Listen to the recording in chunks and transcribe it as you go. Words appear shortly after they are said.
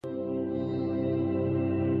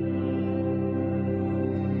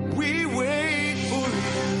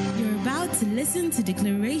to listen to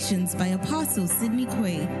declarations by Apostle Sydney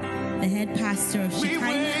Quaye, the head pastor of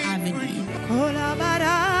Shekinah Avenue.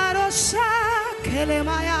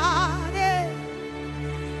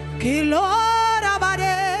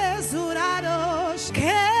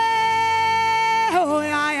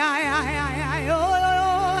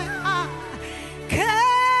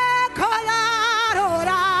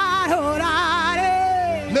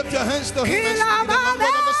 Lift your hands to him and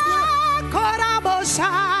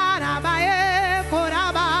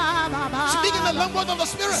speak the language of the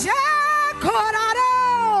Spirit. Speak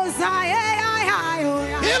in the language of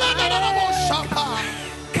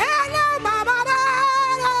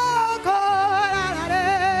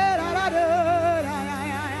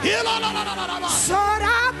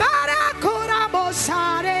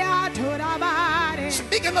the Spirit.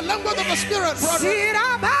 Speak in the language of the Spirit, brother.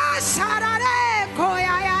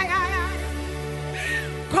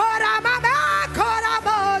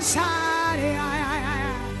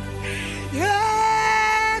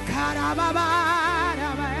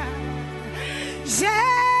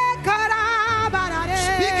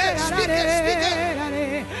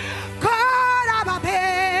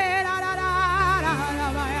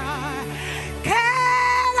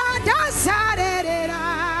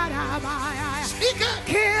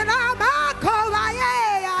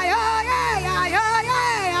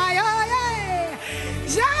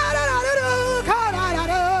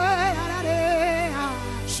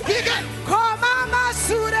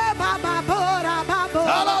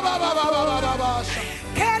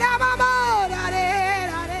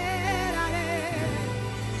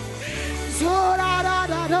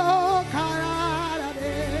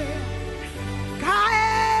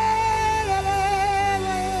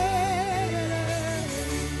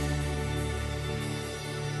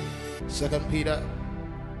 Second Peter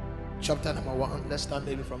chapter number 1, let's start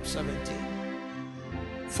maybe from 17.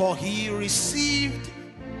 For he received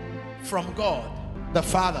from God the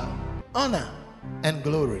Father honor and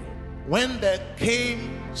glory when there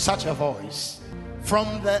came such a voice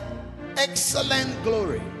from the excellent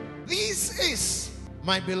glory. This is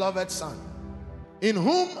my beloved Son, in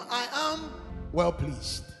whom I am well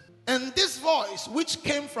pleased. And this voice which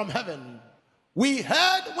came from heaven, we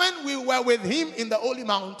heard when we were with him in the holy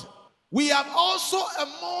mount. We have also a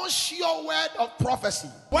more sure word of prophecy,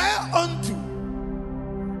 whereunto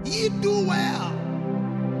ye do well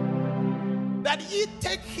that ye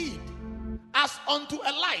take heed as unto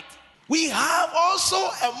a light. We have also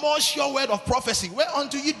a more sure word of prophecy,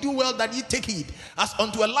 whereunto ye do well that ye take heed as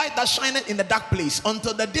unto a light that shineth in the dark place,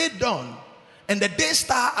 until the day dawn and the day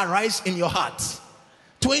star arise in your hearts.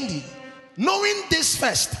 20. Knowing this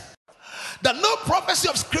first, that no prophecy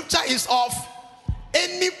of scripture is of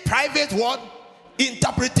any private word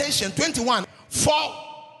interpretation. 21. For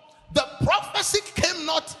the prophecy came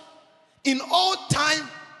not in old time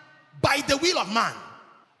by the will of man,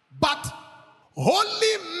 but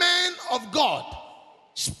holy men of God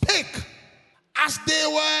spake as they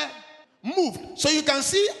were moved. So you can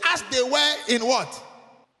see as they were in what?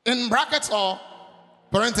 In brackets or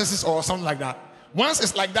parentheses or something like that. Once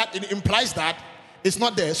it's like that, it implies that it's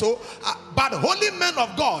not there. So, but holy men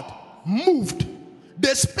of God moved.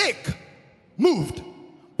 They spake, moved.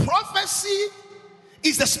 Prophecy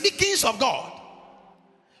is the speakings of God,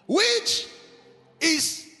 which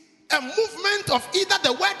is a movement of either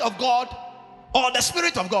the word of God or the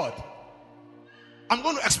Spirit of God. I'm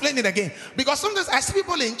going to explain it again, because sometimes I see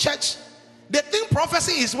people in church, they think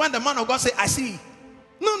prophecy is when the man of God say, I see.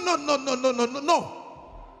 No.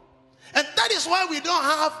 And that is why we don't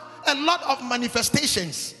have a lot of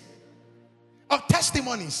manifestations, of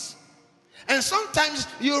testimonies. And sometimes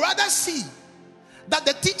you rather see that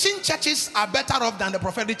the teaching churches are better off than the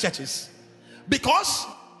prophetic churches, because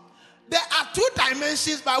there are two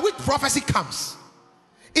dimensions by which prophecy comes.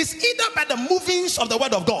 It's either by the movings of the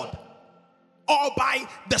word of God or by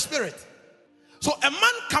the Spirit. So a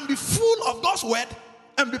man can be full of God's word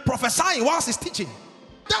and be prophesying whilst he's teaching.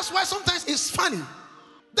 That's why sometimes it's funny.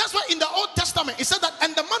 That's why in the Old Testament it said that,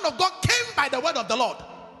 and the man of God came by the word of the Lord.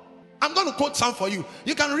 I'm going to quote some for you.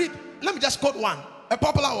 You can read. Let me just quote one, a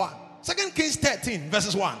popular one. 2 Kings 13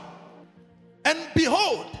 verses 1. And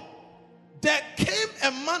behold, there came a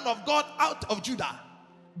man of God out of Judah.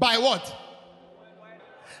 By what?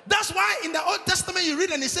 That's why in the Old Testament you read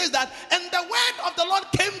and it says that, and the word of the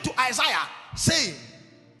Lord came to Isaiah, saying.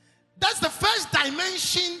 That's the first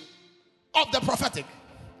dimension of the prophetic.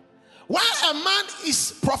 Where a man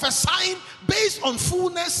is prophesying based on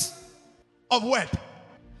fullness of word.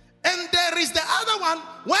 And there is the other one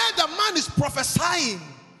where the man is prophesying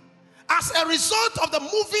as a result of the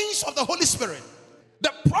movings of the Holy Spirit.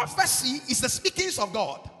 The prophecy is the speakings of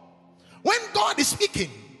God, When God is speaking,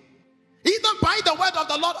 either by the word of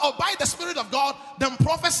the Lord or by the Spirit of God, then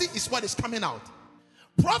prophecy is what is coming out.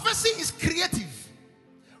 Prophecy is creative.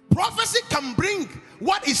 Prophecy can bring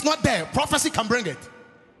what is not there. Prophecy can bring it.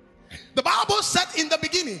 The Bible said in the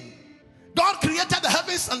beginning, God created the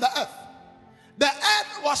heavens and the earth. The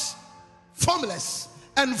earth was formless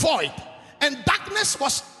and void, and darkness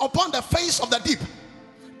was upon the face of the deep.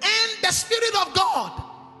 And the Spirit of God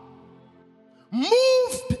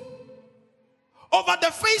moved over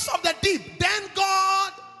the face of the deep. Then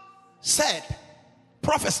God said,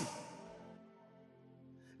 prophecy.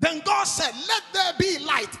 Then God said, let there be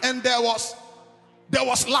light, and there was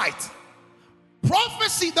light.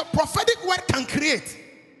 Prophecy, the prophetic word, can create.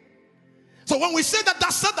 So when we say that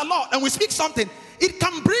thus said the Lord and we speak something, it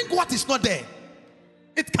can bring what is not there.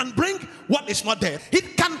 It can bring what is not there.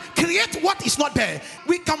 It can create what is not there.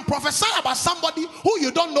 We can prophesy about somebody who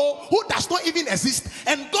you don't know, who does not even exist,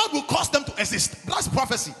 and God will cause them to exist. That's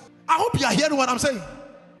prophecy. I hope you are hearing what I'm saying.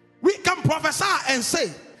 We can prophesy and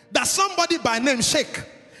say that somebody by name Sheikh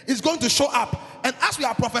is going to show up, and as we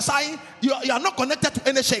are prophesying, you are not connected to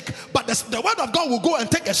any sheikh, but the word of God will go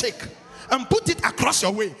and take a sheikh and put it across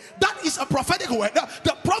your way. That is a prophetic word.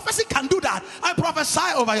 The prophecy can do that. I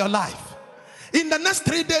prophesy over your life. In the next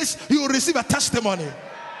 3 days, you will receive a testimony.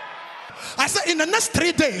 I said, in the next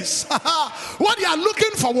 3 days, what you are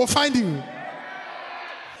looking for will find you.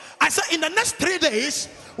 I said, in the next 3 days,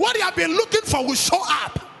 what you have been looking for will show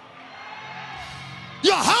up.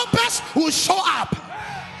 Your helpers will show up.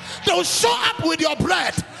 They will show up with your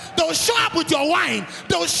bread. They will show up with your wine.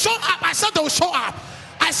 They will show up. I said they will show up.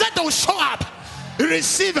 I said they will show up.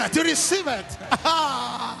 Receive it. Receive it.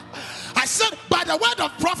 I said by the word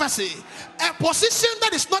of prophecy, a position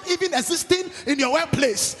that is not even existing in your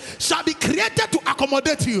workplace shall be created to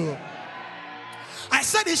accommodate you. I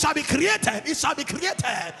said it shall be created. It shall be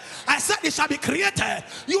created. I said it shall be created.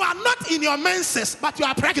 You are not in your menses, but you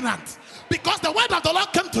are pregnant. Because the word of the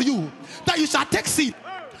Lord came to you that you shall take seed.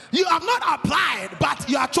 You have not applied, but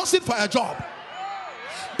you are chosen for a job.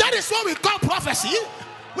 That is what we call prophecy.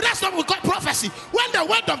 That's what we call prophecy. When the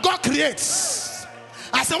word of God creates.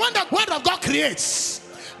 I said when the word of God creates,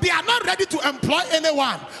 they are not ready to employ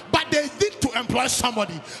anyone, but they need to employ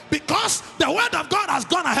somebody. Because the word of God has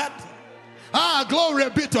gone ahead. Glory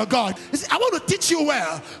be to God. You see, I want to teach you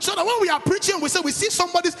well, so that when we are preaching, we say we see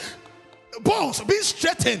somebody's bones being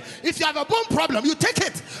straightened. If you have a bone problem, you take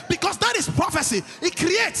it, because that is prophecy. It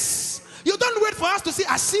creates. You don't wait for us to say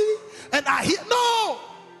I see and I hear. No,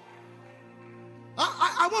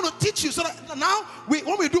 I want to teach you so that now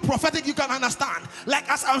when we do prophetic, you can understand. Like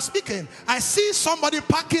as I'm speaking, I see somebody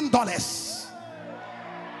packing dollars.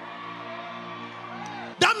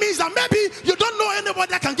 That means that maybe you don't know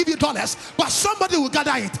anybody that can give you dollars, but somebody will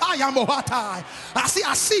gather it.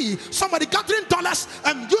 I see somebody gathering dollars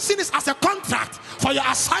and using this as a contract for your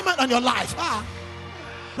assignment on your life.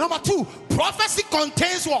 Number 2, prophecy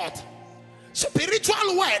contains what?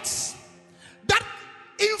 Spiritual words that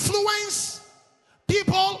influence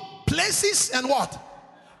people, places, and what?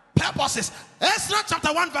 Purposes. Ezra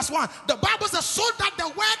chapter 1 verse 1. The Bible says, so that the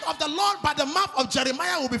word of the Lord by the mouth of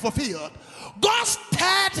Jeremiah will be fulfilled. God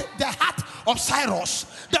stirred the heart of Cyrus.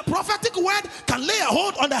 The prophetic word can lay a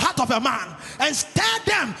hold on the heart of a man and stir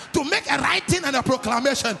them to make a writing and a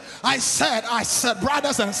proclamation. I said,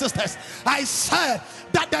 brothers and sisters, I said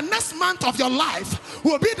that the next month of your life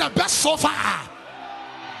will be the best so far.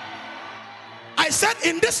 I said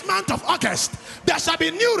in this month of August, there shall be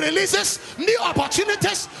new releases, new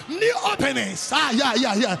opportunities, new openings. You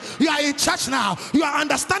are in church now. You are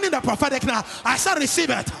understanding the prophetic now. I said receive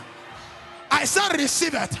it. I said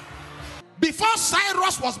receive it. Before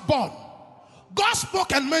Cyrus was born, God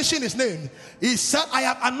spoke and mentioned his name. He said, I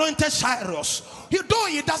have anointed Cyrus. Though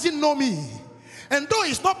he doesn't know me, and though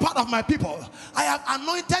he's not part of my people, I have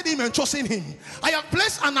anointed him and chosen him. I have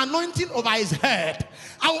placed an anointing over his head.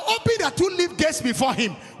 I will open the 2-leaf gates before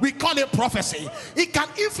him. We call it prophecy. It can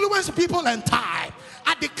influence people and time.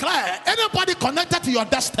 I declare, anybody connected to your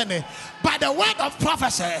destiny by the word of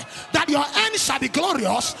prophecy, that your end shall be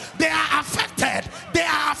glorious. They are affected. They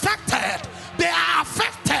are affected. They are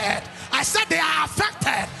affected. I said they are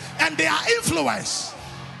affected and they are influenced.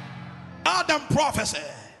 Adam prophecy.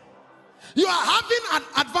 You are having an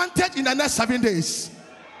advantage in the next 7 days.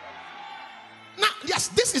 Now, yes,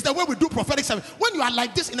 this is the way we do prophetic service. When you are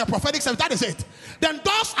like this in a prophetic service, that is it. Then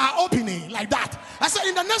doors are opening like that. I said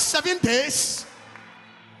in the next 7 days,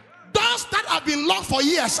 doors that have been locked for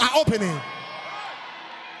years are opening.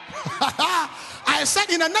 I said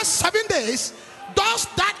in the next 7 days, doors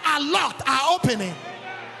that are locked are opening.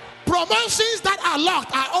 Promotions that are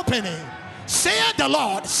locked are opening. Saith the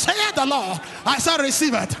Lord, saith the Lord. I said,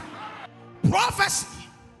 receive it. Prophecy,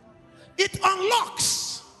 it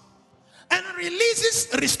unlocks and releases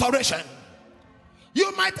restoration.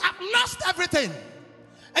 You might have lost everything,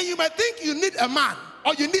 and you might think you need a man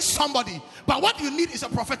or you need somebody, but what you need is a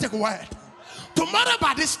prophetic word. Tomorrow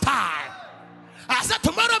by this time, I said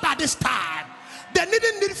tomorrow by this time, they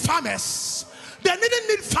didn't need farmers, they didn't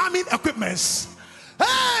need farming equipments.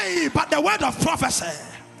 Hey, but the word of prophecy,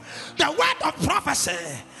 the word of prophecy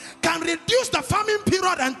can reduce the farming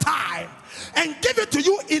period and time and give it to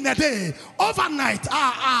you in a day, overnight.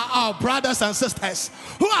 Brothers and sisters,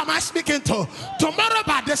 who am I speaking to? Tomorrow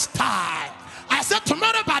by this time, I said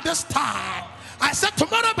tomorrow by this time, I said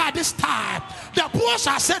tomorrow by this time, the poor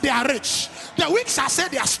shall say they are rich, the weak shall say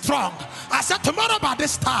they are strong. I said tomorrow by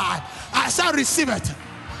this time, I shall receive it.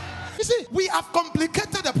 You see, we have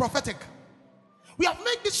complicated the prophetic. We have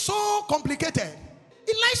made it so complicated.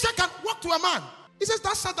 Elisha can walk to a man. He says,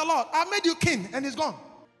 thus said the Lord, I made you king, and he's gone.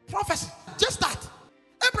 Prophecy, just that.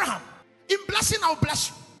 Abraham, in blessing I will bless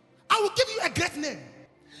you. I will give you a great name.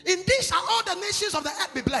 In this shall all the nations of the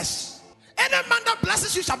earth be blessed. Any man that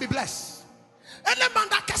blesses you shall be blessed. Any man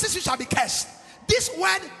that curses you shall be cursed. This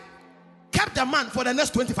word kept the man for the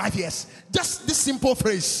next 25 years. Just this simple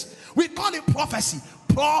phrase. We call it prophecy.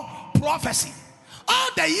 Prophecy. All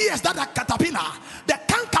the years that the caterpillar, the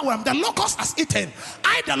cankerworm, the locust has eaten,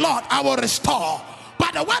 I, the Lord, I will restore. By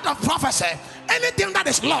the word of prophecy, anything that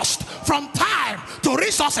is lost from time to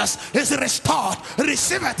resources is restored.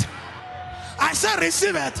 Receive it. I said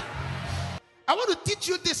receive it. I want to teach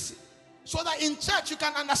you this so that in church you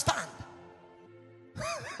can understand.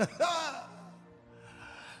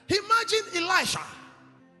 Imagine Elisha.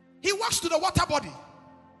 He walks to the water body.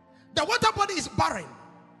 The water body is barren,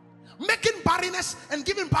 making barrenness and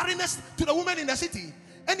giving barrenness to the woman in the city.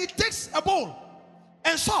 And he takes a bowl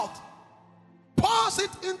and salt, pours it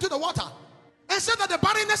into the water, and said that the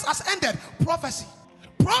barrenness has ended. Prophecy.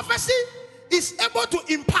 Prophecy is able to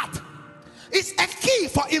impart. It's a key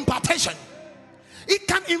for impartation. It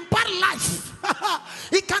can impart life.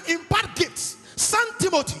 It can impart gifts. Son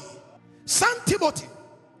Timothy,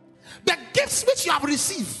 the gifts which you have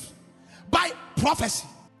received by prophecy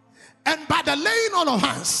and by the laying on of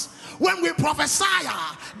hands, when we prophesy,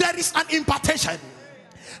 there is an impartation.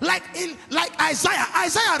 Like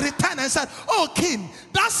Isaiah returned and said, oh king,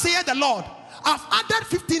 thus saith the Lord, I've added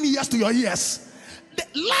 15 years to your years. The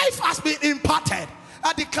life has been imparted.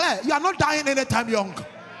 I declare, you are not dying anytime young.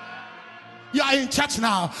 You are in church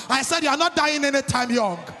now. I said you are not dying anytime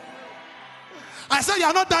young. I said you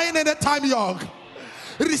are not dying anytime young.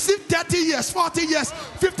 Receive 30 years, 40 years,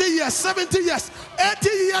 50 years, 70 years, 80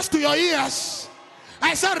 years to your years.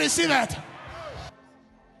 I said receive it.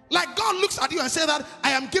 Like God looks at you and says that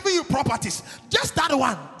I am giving you properties. Just that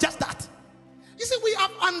one, just that. You see, we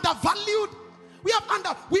have undervalued.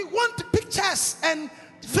 We want pictures and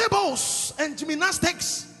fables and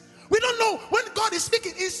gymnastics. We don't know when God is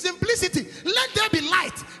speaking in simplicity. Let there be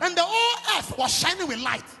light, and the whole earth was shining with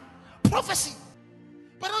light. Prophecy.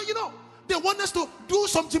 But you know, they want us to do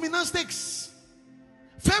some gymnastics,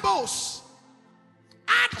 fables,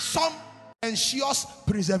 add some, ensures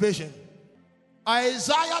preservation.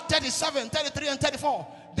 Isaiah 37, 33 and 34.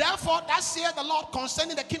 Therefore, thus saith the Lord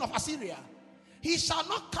concerning the king of Assyria, he shall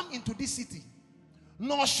not come into this city,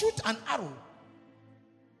 nor shoot an arrow,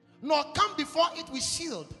 nor come before it with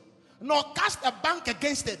shield, nor cast a bank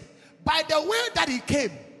against it. By the way that he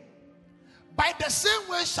came, by the same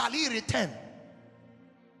way shall he return,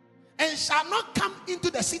 and shall not come into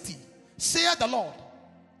the city, saith the Lord.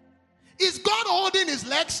 Is God holding his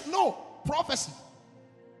legs? No. Prophecy.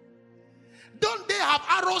 Don't they have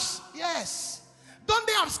arrows? Yes. Don't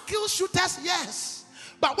they have skill shooters? Yes.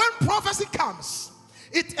 But when prophecy comes,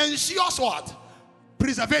 it ensures what?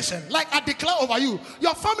 Preservation. Like I declare over you,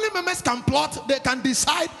 your family members can plot, they can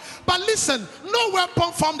decide, but listen, no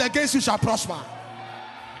weapon formed against you shall prosper.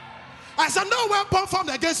 I said no weapon formed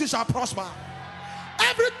against you shall prosper.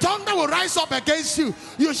 Every tongue that will rise up against you,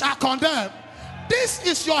 you shall condemn. This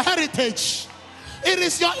is your heritage. It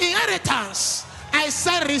is your inheritance. I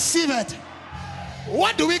said receive it.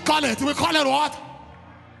 What do we call it? We call it what?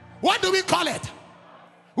 What do we call it?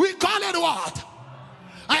 We call it what?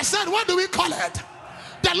 I said what do we call it?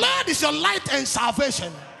 The Lord is your light and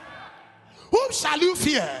salvation. Whom shall you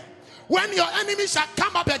fear? When your enemies shall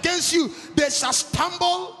come up against you, they shall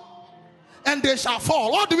stumble and they shall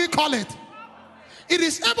fall. What do we call it? It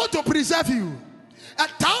is able to preserve you.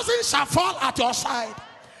 1,000 shall fall at your side,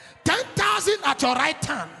 10,000 at your right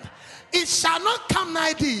hand. It shall not come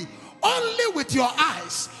nigh thee. Only with your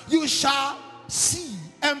eyes you shall see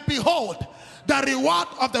and behold the reward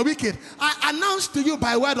of the wicked. I announce to you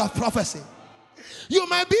by word of prophecy. You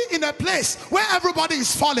may be in a place where everybody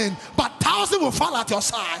is falling, but 1,000 will fall at your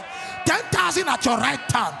side, 10,000 at your right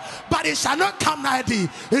hand, but it shall not come nigh thee.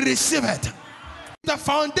 Receive it. The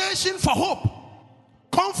foundation for hope,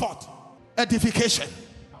 comfort, edification.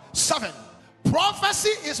 7. Prophecy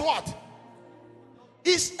is what?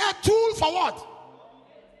 Is a tool for what?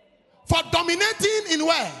 For dominating in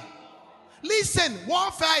where? Listen,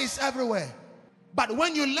 warfare is everywhere. But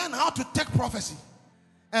when you learn how to take prophecy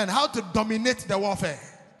and how to dominate the warfare,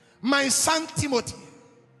 my son Timothy,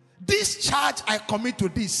 this charge I commit to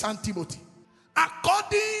thee, son Timothy,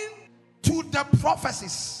 according to the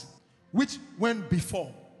prophecies which went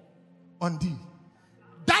before on thee,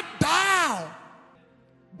 that thou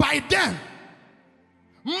by them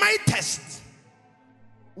mightest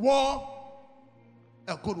war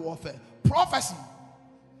a good warfare. Prophecy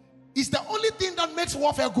is the only thing that makes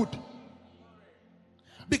warfare good,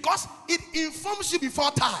 because it informs you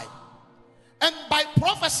before time, and by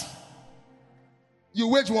prophecy you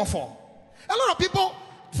wage warfare. A lot of people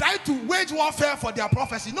try to wage warfare for their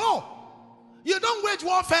prophecy. No, you don't wage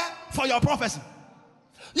warfare for your prophecy.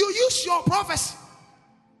 You use your prophecy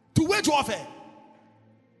to wage warfare.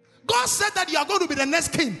 God said that you are going to be the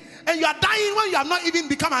next king, and you are dying when you have not even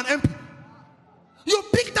become an MP. You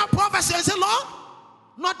pick that prophecy and say, Lord,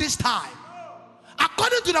 not this time.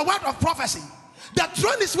 According to the word of prophecy, the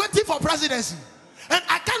throne is waiting for presidency, and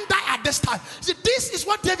I can't die at this time. See, this is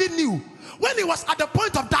what David knew when he was at the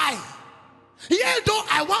point of dying. Yea, though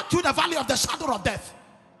I walk through the valley of the shadow of death,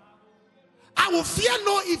 I will fear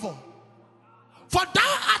no evil, for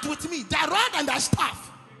thou art with me. Thy rod and thy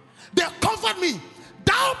staff, they comfort me.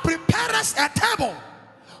 Thou preparest a table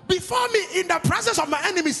before me in the presence of my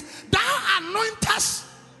enemies. Thou anointest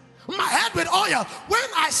my head with oil. When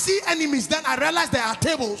I see enemies, then I realize there are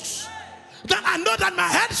tables. Then I know that my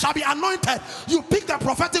head shall be anointed. You pick the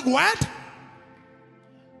prophetic word.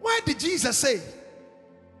 Why did Jesus say?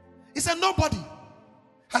 He said, nobody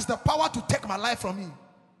has the power to take my life from me.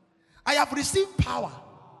 I have received power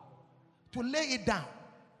to lay it down,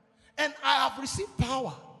 and I have received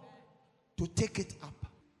power to take it up.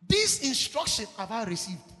 This instruction have I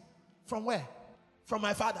received from where? From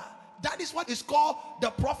my Father. That is what is called the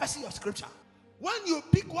prophecy of Scripture. When you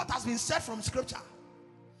pick what has been said from Scripture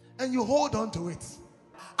and you hold on to it,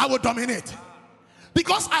 I will dominate,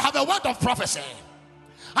 because I have a word of prophecy.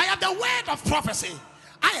 I have the word of prophecy.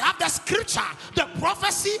 I have the Scripture, the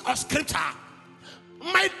prophecy of Scripture.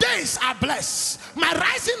 My days are blessed. My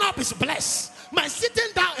rising up is blessed. My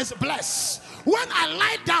sitting down is blessed. When I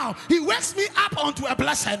lie down, he wakes me up unto a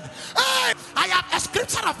blessing. Hey, I have a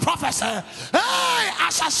scripture of prophecy. Hey, I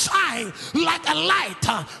shall shine like a light.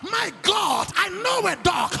 My God, I know a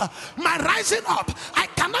dog. My rising up, I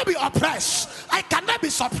cannot be oppressed. I cannot be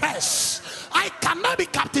suppressed. I cannot be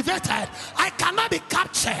captivated. I cannot be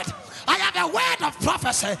captured. I have a word of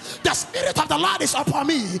prophecy. The Spirit of the Lord is upon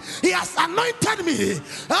me. He has anointed me.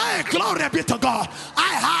 Hey, glory be to God.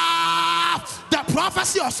 I have the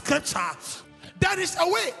prophecy of Scripture. There is a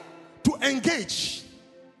way to engage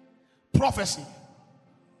prophecy.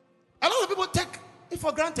 A lot of people take it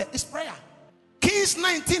for granted. It's prayer. Kings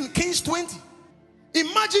 19, Kings 20.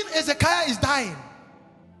 Imagine Hezekiah is dying.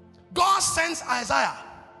 God sends Isaiah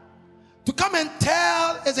to come and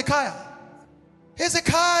tell Hezekiah,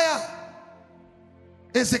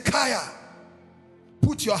 Hezekiah,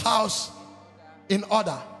 put your house in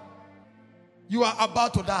order. You are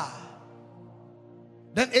about to die.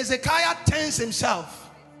 Then Hezekiah turns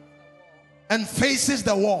himself and faces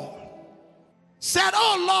the wall. Said,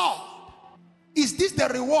 oh Lord, is this the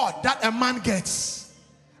reward that a man gets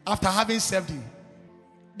after having served you?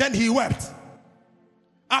 Then he wept.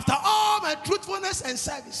 After all my truthfulness and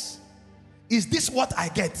service, is this what I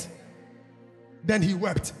get? Then he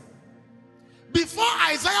wept. Before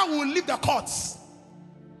Isaiah will leave the courts,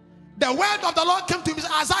 the word of the Lord came to him.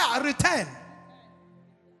 Isaiah, return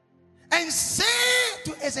and say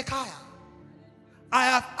to Hezekiah, I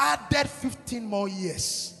have added 15 more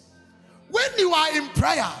years. When you are in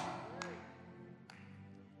prayer,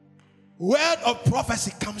 word of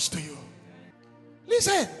prophecy comes to you.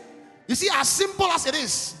 Listen, you see, as simple as it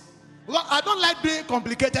is, I don't like doing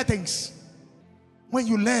complicated things. When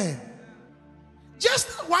you learn just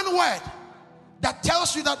one word that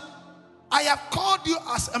tells you that I have called you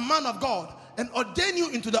as a man of God and ordain you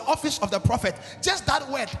into the office of the prophet, just that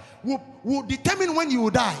word will determine when you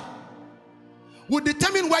will die, will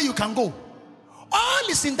determine where you can go. All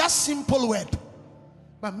is in that simple word.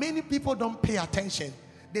 But many people don't pay attention.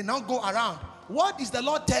 They now go around, what is the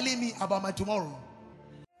Lord telling me about my tomorrow?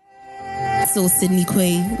 Apostle Sydney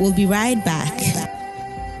Quaye. We'll be right back.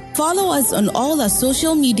 Follow us on all our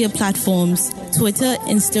social media platforms: Twitter,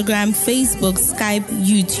 Instagram, Facebook, Skype,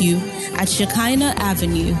 YouTube at Shekinah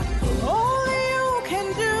Avenue.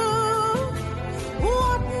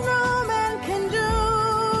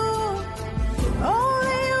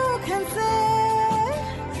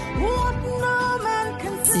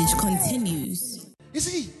 Message continues. You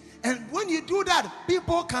see, and when you do that,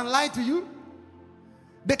 people can lie to you.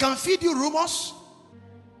 They can feed you rumors.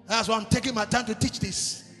 That's why I'm taking my time to teach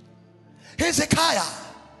this. Hezekiah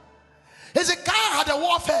had a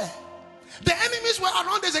warfare. The enemies were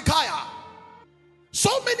around Hezekiah.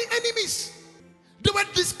 So many enemies. They were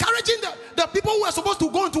discouraging the people who were supposed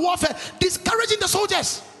to go into warfare, discouraging the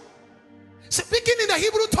soldiers, speaking in the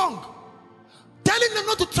Hebrew tongue, telling them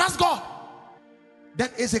not to trust God. Then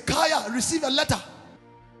Hezekiah received a letter.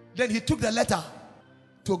 Then he took the letter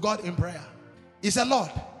to God in prayer. He said, Lord,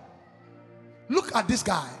 look at this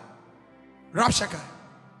guy, Rabshakeh,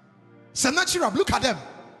 Sennacherib, look at them.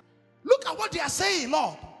 Look at what they are saying,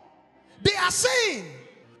 Lord. They are saying.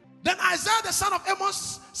 Then Isaiah the son of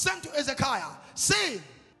Amos sent to Hezekiah, saying,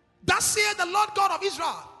 thus saith the Lord God of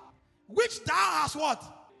Israel, which thou hast what?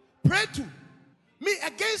 Prayed to me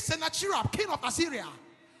against Sennacherib, king of Assyria.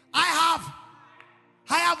 I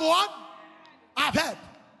have what? I have heard.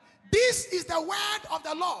 This is the word of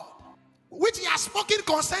the Lord, which he has spoken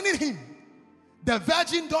concerning him. The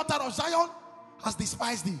virgin daughter of Zion has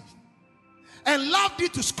despised thee and loved thee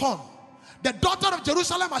to scorn. The daughter of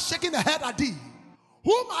Jerusalem has shaken her head at thee.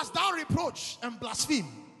 Whom hast thou reproached and blasphemed?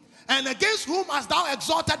 And against whom hast thou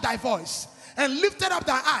exalted thy voice and lifted up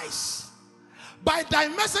thy eyes? By thy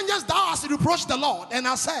messengers thou hast reproached the Lord, and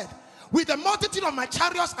hast said, with the multitude of my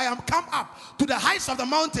chariots I am come up to the heights of the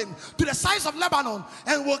mountain, to the sides of Lebanon,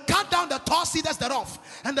 and will cut down the tall cedars thereof,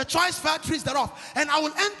 and the choice fir trees thereof, and I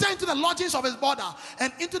will enter into the lodgings of his border,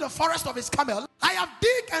 and into the forest of his camel. I have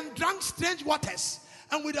digged and drunk strange waters,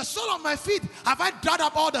 and with the sole of my feet have I dried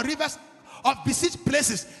up all the rivers of besieged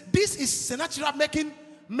places. This is Sennacherib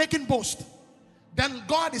making boast. Then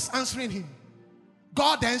God is answering him.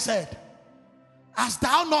 God then said, hast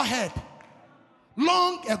thou not heard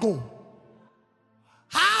long ago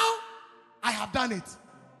how I have done it,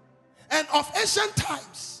 and of ancient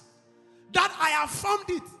times that I have formed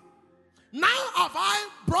it? Now have I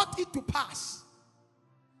brought it to pass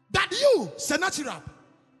that you, Sennacherib,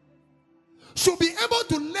 should be able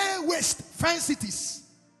to lay waste fenced cities,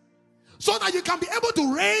 so that you can be able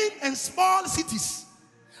to reign and spoil cities.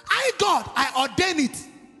 I, God, I ordain it.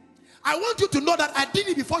 I want you to know that I did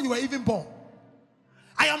it before you were even born.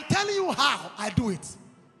 I am telling you how I do it.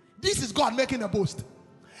 This is God making a boast.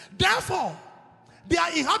 Therefore, their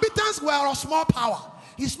inhabitants were of small power.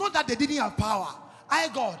 It's not that they didn't have power. I,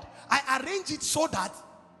 God, I arrange it so that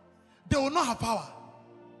they will not have power.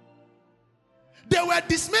 They were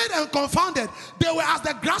dismayed and confounded. They were as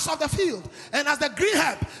the grass of the field, and as the green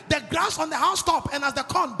herb, the grass on the housetop, and as the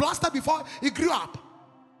corn blasted before it grew up.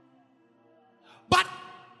 But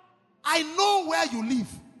I know where you live,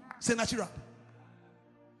 Sennacherib.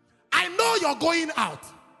 I know you're going out.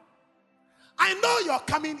 I know you're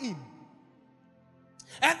coming in.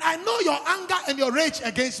 And I know your anger and your rage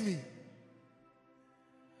against me.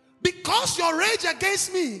 Because your rage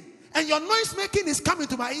against me and your noise making is coming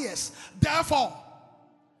to my ears. Therefore,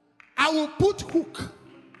 I will put hook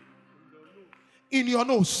in your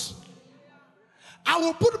nose. I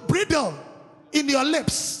will put bridle in your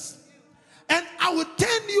lips. And I will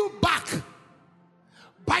turn you back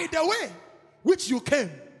by the way which you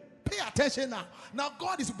came. Pay attention now. Now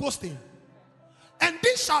God is boasting. And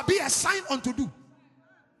this shall be a sign unto you.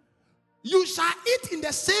 You shall eat in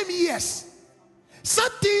the same years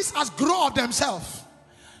such things as grow of themselves.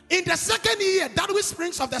 In the second year, that which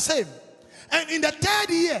springs of the same. And in the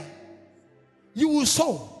third year, you will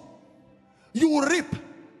sow. You will reap.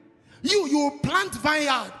 You will plant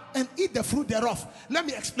vineyard and eat the fruit thereof. Let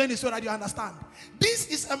me explain it so that you understand. This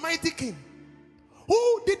is a mighty king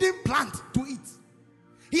who didn't plant to eat.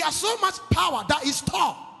 He has so much power that is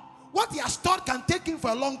stored. What he has stored can take him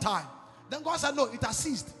for a long time. Then God said, no, it has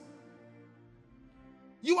ceased.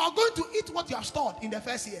 You are going to eat what you have stored in the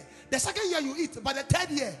first year. The second year you eat, but the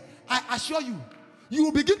third year, I assure you, you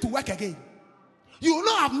will begin to work again. You will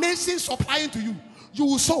not have nations supplying to you. You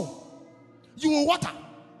will sow. You will water.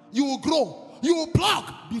 You will grow. You will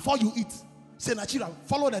plug before you eat. Sennacherib,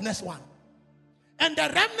 follow the next one. And the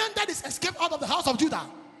remnant that is escaped out of the house of Judah,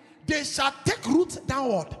 they shall take root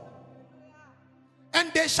downward, and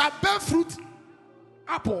they shall bear fruit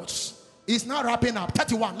upwards. It's now wrapping up.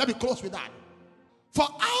 31. Let me close with that. For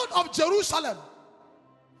out of Jerusalem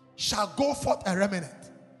shall go forth a remnant,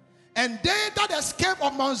 And they that escape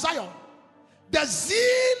of Mount Zion, the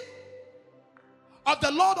zeal of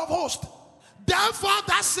the Lord of hosts. Therefore,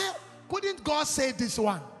 that said, couldn't God say this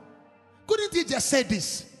one? Couldn't he just say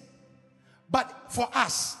this? But for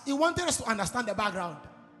us, he wanted us to understand the background.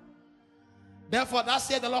 Therefore, that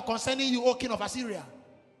said the Lord concerning you, O king of Assyria,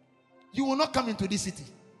 you will not come into this city.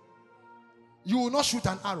 You will not shoot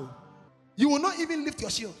an arrow. You will not even lift your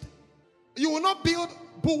shield. You will not build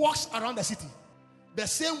bulwarks around the city. The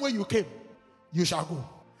same way you came, you shall go.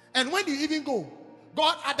 And when you even go,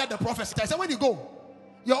 God added the prophecy. I said, when you go,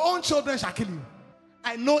 your own children shall kill you.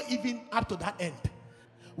 I know even up to that end.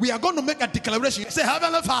 We are going to make a declaration. Say,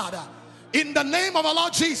 Heavenly Father, in the name of our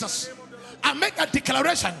Lord Jesus, I make a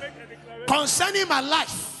declaration concerning my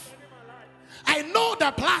life. I know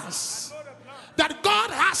the plans that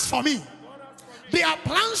God has for me. They are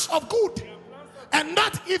plans of good and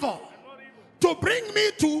not evil, to bring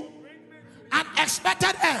me to an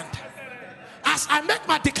expected end. As I make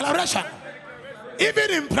my declaration,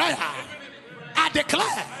 even in prayer, I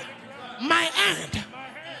declare my end,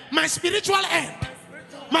 my spiritual end,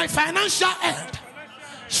 my financial end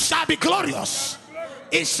shall be glorious.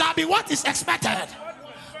 It shall be what is expected.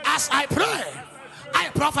 As I pray, I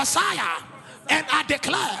prophesy and I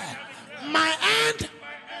declare my end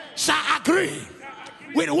shall agree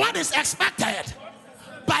with what is expected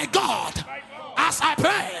by God. As I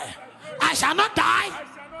pray, I shall not die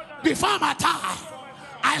before my time.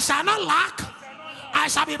 I shall not lack. I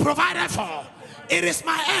shall be provided for. It is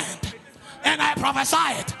my end, and I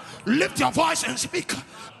prophesy it. Lift your voice and speak.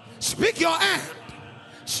 Speak your end.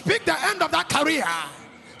 Speak the end of that career.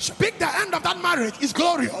 Speak the end of that marriage. It's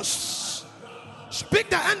glorious. Speak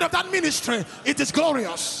the end of that ministry. It is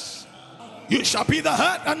glorious. You shall be the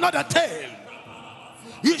head and not the tail.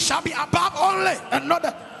 You shall be above only and not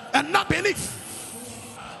beneath.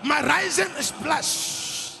 My rising is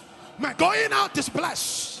blessed. My going out is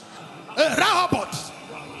blessed. Rehoboth,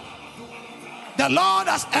 the Lord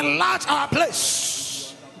has enlarged our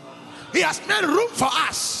place. He has made room for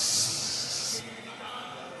us.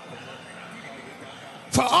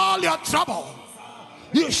 For all your trouble,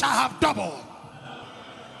 you shall have double.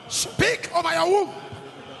 Speak over your womb.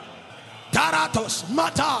 Taratos,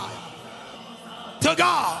 Matai. To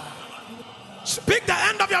God. Speak the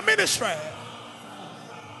end of your ministry.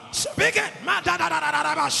 Speak it. Where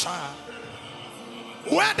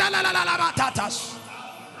the lalabatatas.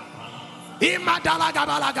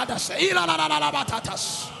 Imadalagabalagadas.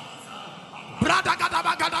 Ilalabatatas.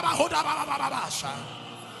 Bradagadabagadaba Hodabababasha.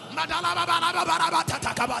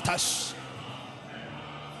 Madalababababatatakabatash.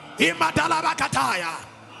 Imadalabakataya.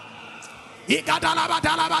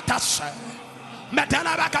 Igadalabadalabatas.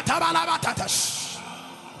 Medalabakatabalabatas.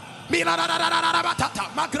 Miladadadadadabatata.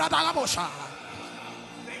 Magradalabosha.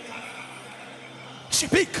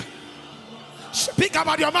 Speak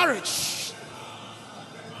about your marriage.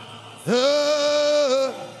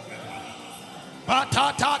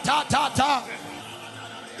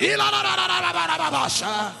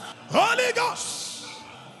 Holy Ghost,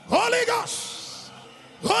 Holy Ghost,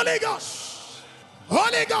 Holy Ghost,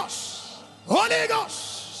 Holy Ghost, Holy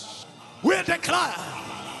Ghost. We declare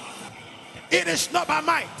it is not by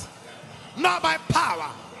might, not by power,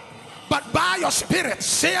 but by your spirit,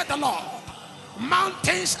 saith the Lord.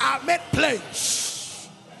 Mountains are made plains,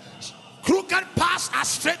 crooked paths are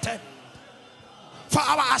straightened for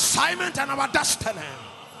our assignment and our destiny.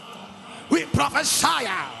 We prophesy,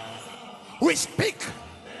 we speak,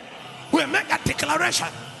 we make a declaration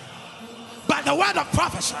by the word of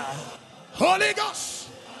prophecy. Holy Ghost,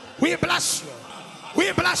 we bless you,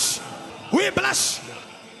 we bless you, we bless you,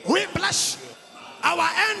 we bless you. Our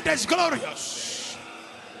end is glorious.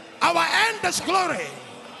 Our end is glory.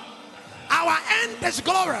 Our end is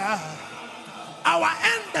glory. Our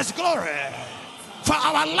end is glory. For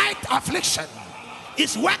our light affliction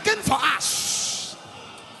is working for us.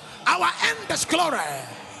 Our end is glory.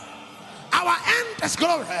 Our end is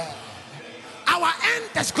glory. Our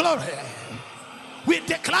end is glory. We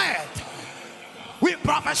declare it. We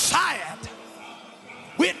prophesy it.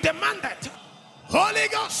 We demand it. Holy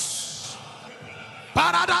Ghost.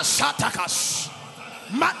 Parada Satakas.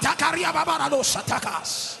 Matakaria Babarado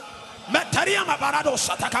Satakas. Metaria Mabarado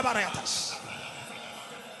Satakabaratas.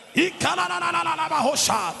 Ikalala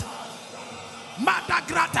Hoshat.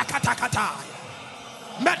 Madagrata Katakata.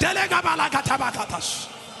 Medelega Balagatabakatas.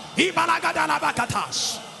 Ibalagadana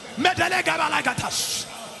Bakatas. Medelega Balagatas.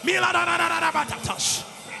 Miladana Batatas.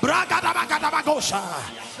 Bragada Bagadabagosha.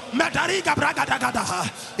 Medariga Bragadagada.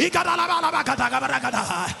 Igadala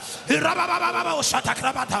Bagadagada. Irababa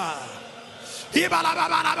Satakrabata.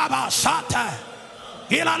 Ibalababa Sata.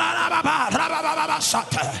 Ilalababa Rababa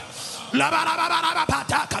Sata.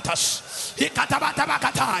 Labarabarabatakatas.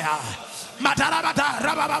 Ikatabatabakataya. Matarabata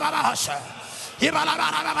rabababasha.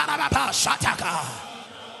 Ibalabarabarabataka.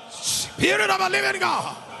 Spirit of a living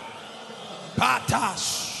God.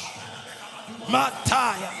 Patas.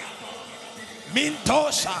 Mataya.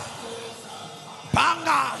 Mintosa.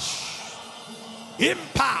 Pangas.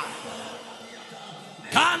 Impa.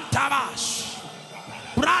 Cantabas.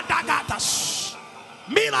 Bradagatas.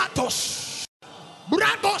 Milatos.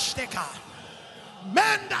 Bradosteka.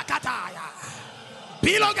 Mendakataya.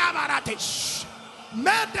 Pilogavaratis.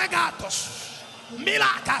 Mendegatos.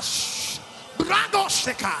 Milakas.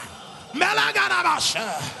 Bradosteka. Melagarabasha.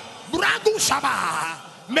 Bradusaba.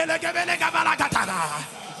 Melegabelegabalagataga.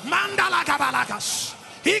 Mandalagabalagas.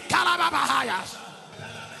 Ikalababahayas.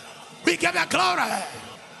 We give you glory.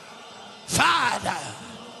 Father.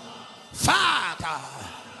 Father.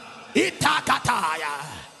 Itakataya.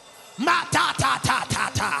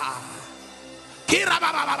 Matatatatata.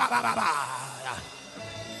 Kirababababababa.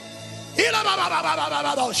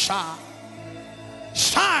 Ilabababababababosha.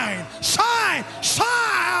 Shine, shine,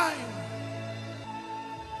 shine.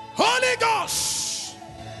 Holy Ghost.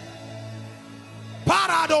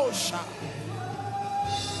 Paradosha.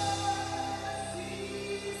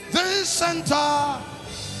 This center.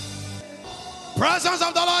 Presence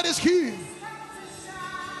of the Lord is here.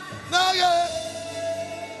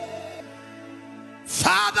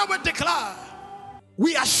 Father, we declare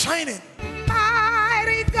we are shining.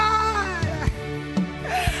 Mighty God,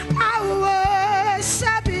 I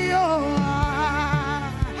worship you.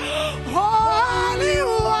 Holy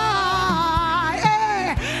One,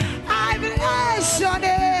 I bless your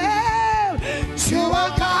name. You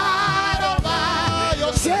are God of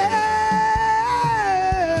yourself.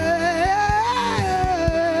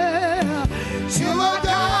 You are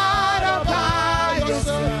God of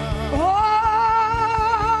yourself.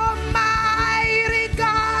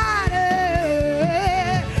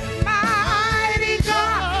 Mighty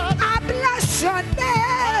God, I bless your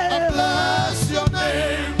name. I bless your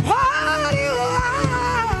name. Holy One,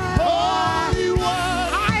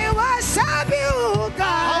 I worship you,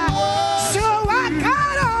 God. You are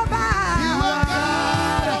God of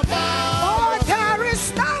oh, there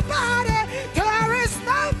is nobody.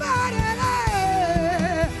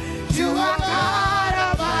 You are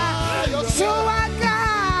God of you are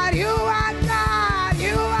God. You are God.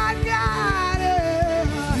 You are God.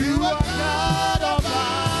 You are God of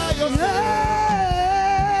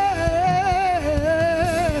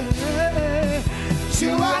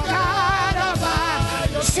You are God of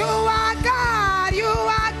you are God. You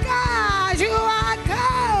are God. You are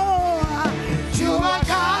God. You are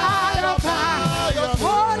God of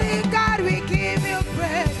Holy God, we give you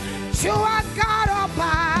praise. You are God of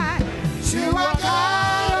You are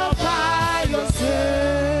God of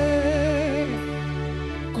yourself.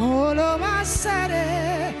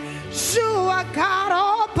 Kolomasare. You are God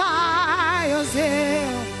all by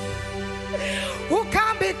yourself. Who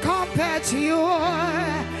can be compared to you?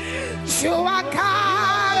 You are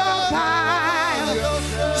God all by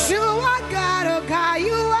yourself. You are God, oh God.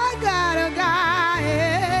 You are God, oh God.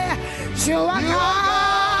 Yeah. You are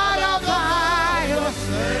God all by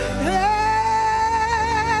yourself.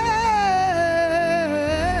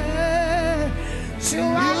 You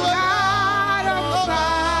are God all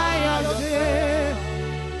by yourself.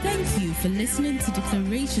 Thank you for listening to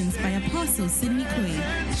Declarations by Apostle Sydney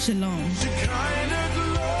Quaye. Shalom. Shekinah.